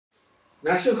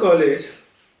National College,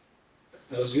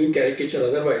 I was doing caricature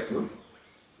otherwise, no?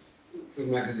 For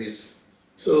magazines.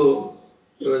 So,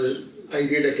 I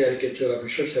did a caricature of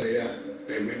Vishwasharaya.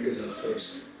 I went to the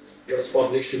source. It was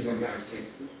published in the magazine.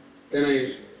 Then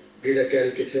I did a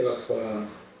caricature of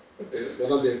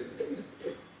one of the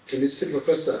chemistry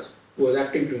professor who was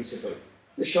acting principal.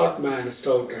 A short man,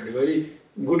 stout, and a very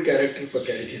good character for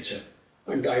caricature.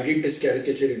 And I did this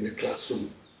caricature in the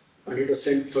classroom. And it was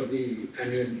sent for the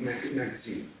annual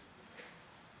magazine.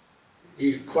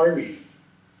 He called me,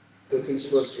 the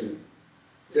principal's room.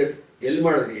 He said, "Ell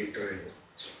madadri drawing."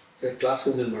 Said,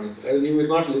 "Classroom el madadri." You were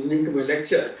not listening to my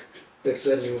lecture. That's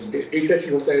when you dictation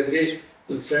korta idri.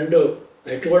 In friend,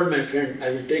 I told my friend,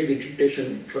 I will take the dictation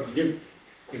from him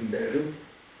in the room,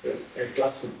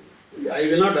 classroom. I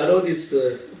will not allow this to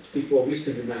be published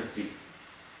in the magazine.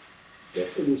 You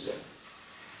have to do so.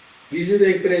 This is the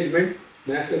encouragement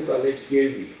National College gave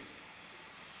me.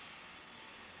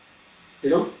 You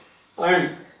know, and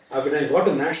when I got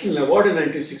a national award in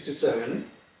 1967,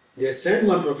 they sent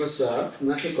one professor from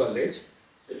National College.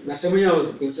 Nasamaya was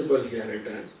the principal here at the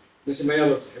time. Nasamaya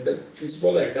was the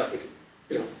principal head of it.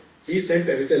 You know, he sent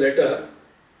with a letter.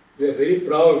 We are very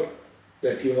proud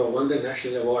that you have won the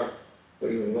national award for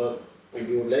your work, and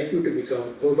we would like you to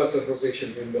become Corpus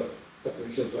Association member of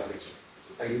National College.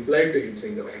 I replied to him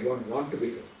saying that I don't want to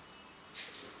become.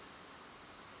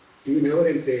 You never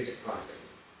encourage art.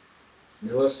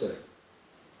 Never, sir.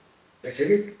 I said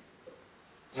it.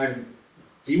 And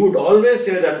he would always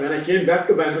say that when I came back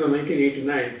to Bangalore in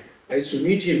 1989, I used to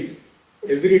meet him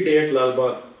every day at Lal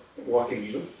Bagh, walking,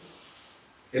 you know.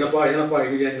 Yenappa,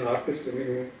 he is an artist. I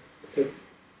said,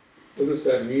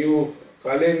 sir, you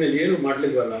college you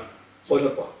madlilvalla,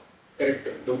 hodappa. Correct.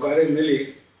 No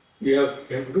college you have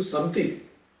to do something.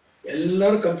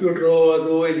 Ellar computer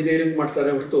adu engineering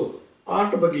ಮಾಡ್ತಾರೆ ಹೊರತು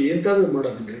art ಬಗ್ಗೆ ಎಂತಾದರೂ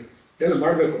ಮಾಡೋದಿಲ್ಲ ಏನೋ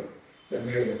ಮಾಡಬೇಕು ಅಂತ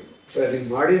ಹೇಳಿದೆ sir ನೀವು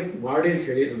ಮಾಡಿ ಅಂತ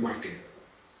ಹೇಳಿ ನಾನು ಮಾಡ್ತೀನಿ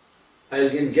I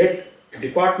can get a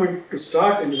department to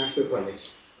start in the National College,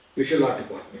 Visual Art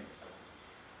Department.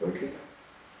 Okay.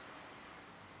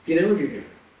 He never did it.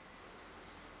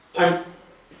 And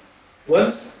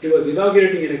once he was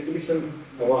inaugurating an exhibition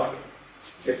award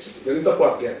at Janata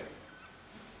Gallery.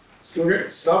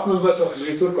 Staff members of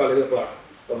Mysore College of Art.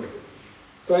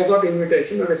 So I got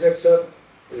invitation and I said, sir,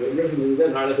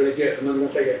 ನಾಳೆ ಬೆಳಗ್ಗೆ 11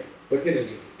 ಗಂಟೆಗೆ ಬರ್ತೀನಿ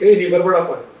ಅಂತ. ನೀವು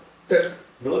ಬರಬೇಡಪ್ಪ. Sir,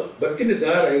 no, ಬರ್ತೀನಿ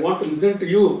sir, I want to listen to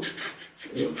you.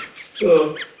 So,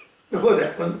 before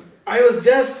that one, I was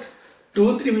just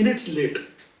 2-3 minutes late.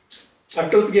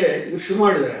 ಅಷ್ಟೊತ್ತಿಗೆ ಇವ್ರು ಶುರು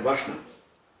ಮಾಡಿದ್ದಾರೆ ಭಾಷಣ.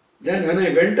 Then when I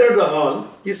entered the hall,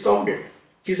 he stopped it.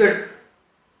 He said,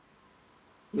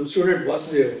 ನಮ್ಮ student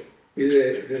Vasudev is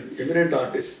an eminent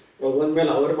artist.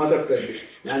 ಒಂದ್ಮೇಲೆ ಅವರು ಮಾತಾಡ್ತಾ ಇದ್ವಿ,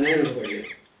 ನಾನೇನು ಮಾತಾಡಲಿ.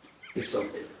 He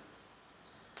stopped it.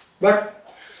 But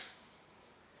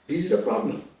this is the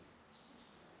problem.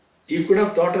 He could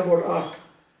have thought about art,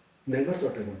 never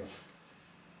thought about art.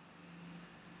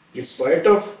 In spite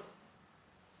of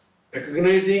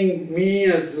recognizing me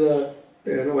as,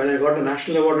 when I got a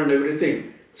national award and everything,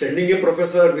 sending a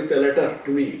professor with a letter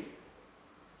to me,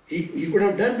 he could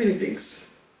have done many things.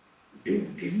 He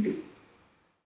didn't do.